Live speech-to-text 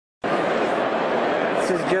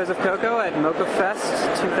This is Joseph Coco at Mocha Fest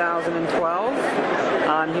 2012.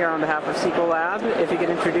 I'm here on behalf of Sequel Lab. If you could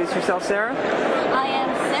introduce yourself, Sarah. I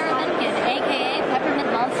am Sarah Lincoln, aka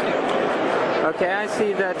Peppermint Monster. Okay, I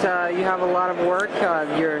see that you have a lot of work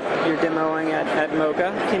you're demoing at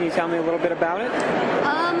Mocha. Can you tell me a little bit about it?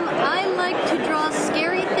 I like to draw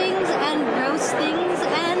scary things and gross things,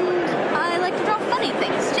 and I like to draw funny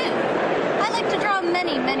things too. I like to draw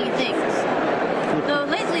many, many things. Though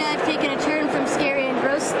lately I've taken a turn from scary and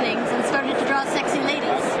gross things and started to draw sexy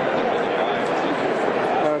ladies.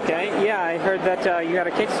 Okay, yeah, I heard that you had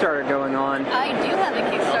a Kickstarter going on. I do have a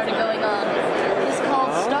Kickstarter going on. It's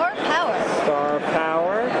called Star Power. Star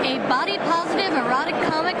Power? A body-positive erotic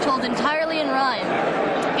comic told entirely in rhyme.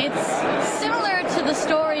 It's similar to the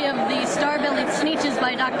story of the Star-Bellied Sneetches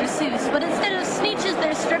by Dr. Seuss, but instead of Sneetches,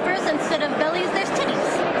 there's strippers, instead of bellies, there's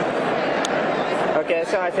titties. Okay,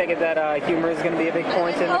 so I take it that humor is going to be a big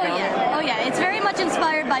point in the comic? Yeah. Oh yeah, it's very much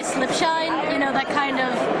inspired by Slipshine, you know, that kind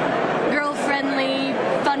of girl-friendly,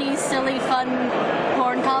 funny, silly, fun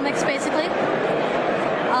porn comics, basically.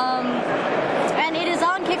 And it is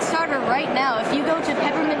on Kickstarter right now. If you go to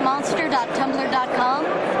peppermintmonster.tumblr.com,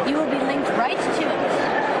 you will be linked right to it.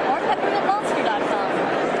 Or peppermintmonster.com.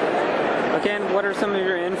 Okay, and what are some of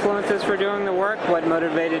your influences for doing the work? What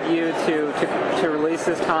motivated you to release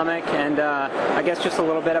this comic? And I guess just a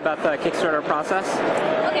little bit about the Kickstarter process?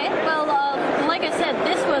 Okay, well, like I said,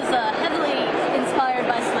 this was heavily inspired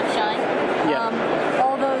by Slipshine. Yeah.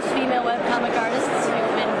 All those female webcomic artists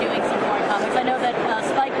who've been doing some porn comics. I know that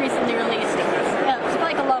Spike recently released,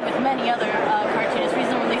 Spike along with many other cartoonists,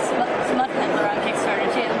 recently released Smut Peddler on Kickstarter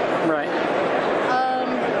too. Right.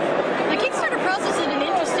 The Kickstarter process has been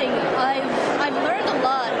interesting. I've learned a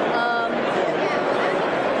lot.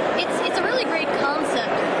 It's a really great concept.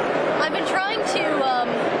 I've been trying to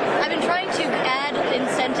add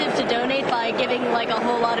incentive to donate by giving like a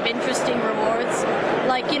whole lot of interesting rewards.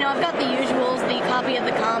 Like, you know, I've got the usuals, the copy of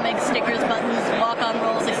the comic, stickers, buttons, walk-on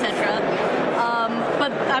rolls, etc.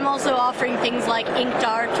 But I'm also offering things like inked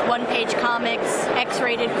art, one-page comics,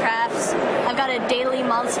 X-rated crafts. I've got a daily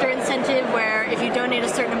monster incentive where if you donate a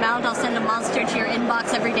certain amount, I'll send a monster to your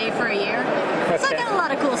inbox every day for a year. Okay. So I've got a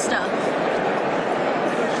lot of cool stuff.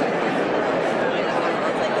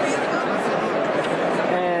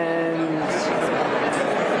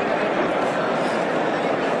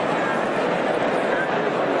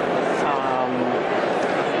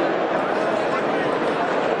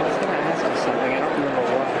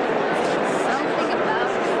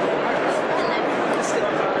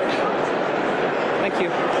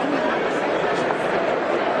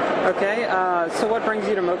 Okay, so what brings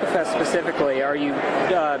you to Mocha Fest specifically? Are you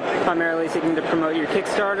primarily seeking to promote your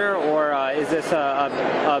Kickstarter, or is this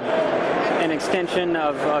an extension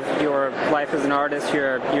of your life as an artist?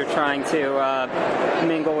 You're trying to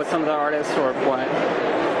mingle with some of the artists, or what?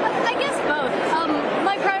 I guess both.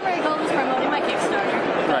 My primary goal is promoting my Kickstarter.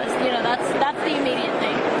 Because, right. You know, that's the immediate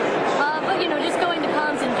thing. But, you know, just going to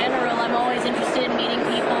cons in general, I'm always interested in meeting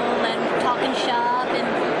people and talking shop and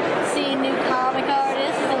seeing new comic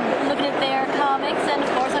artists and looking at their comics, and of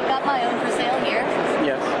course I've got my own for sale here.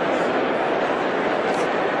 Yes.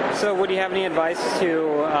 So would you have any advice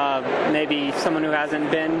to maybe someone who hasn't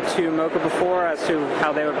been to Mocha before as to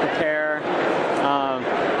how they would prepare,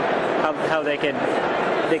 how they could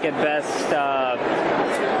best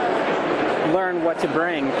learn what to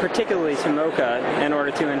bring, particularly to Mocha, in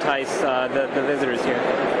order to entice the visitors here?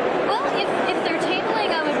 Well, if they're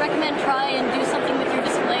tabling, I would recommend try and do something with your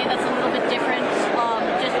display that's a little bit different.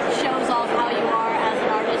 Just shows off how you are as an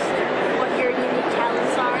artist, what your unique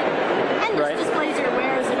talents are, and just displays your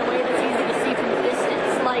wares in a way that's easy to see from a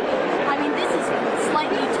distance. Like, I mean, this is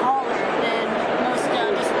slightly taller than most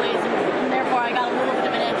displays, and therefore I got a little bit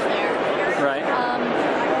of an edge there. Right.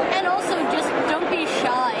 And also, just don't be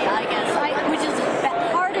shy, I guess, which is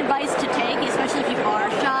hard advice to take, especially if you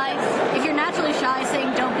are shy. If you're naturally shy,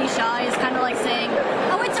 saying don't be shy is kind of like saying,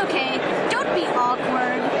 oh, it's okay, don't be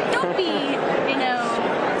awkward, don't be, you know,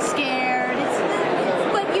 scared.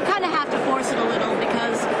 But you kind of have to force it a little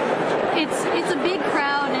because it's a big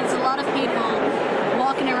crowd and it's a lot of people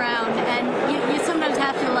walking around, and you sometimes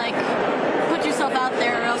have to, like, put yourself out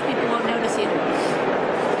there or else people won't notice you,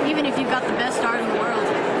 even if you've got the best art in the world.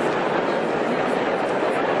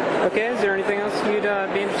 Okay, is there anything else you'd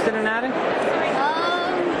be interested in adding?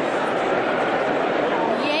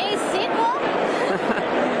 Yay, sequel!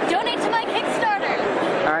 Donate to my Kickstarter!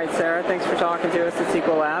 Alright, Sarah, thanks for talking to us at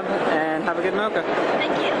Sequel Lab, and have a good Mocha.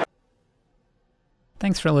 Thank you.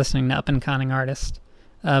 Thanks for listening to Up and Conning Artist.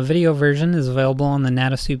 A video version is available on the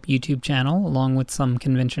Natasup YouTube channel, along with some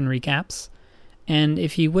convention recaps. And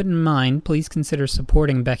if you wouldn't mind, please consider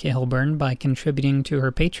supporting Becca Hilburn by contributing to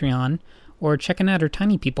her Patreon or checking out her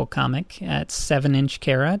Tiny People comic at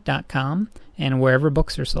 7inchkara.com and wherever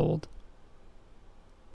books are sold.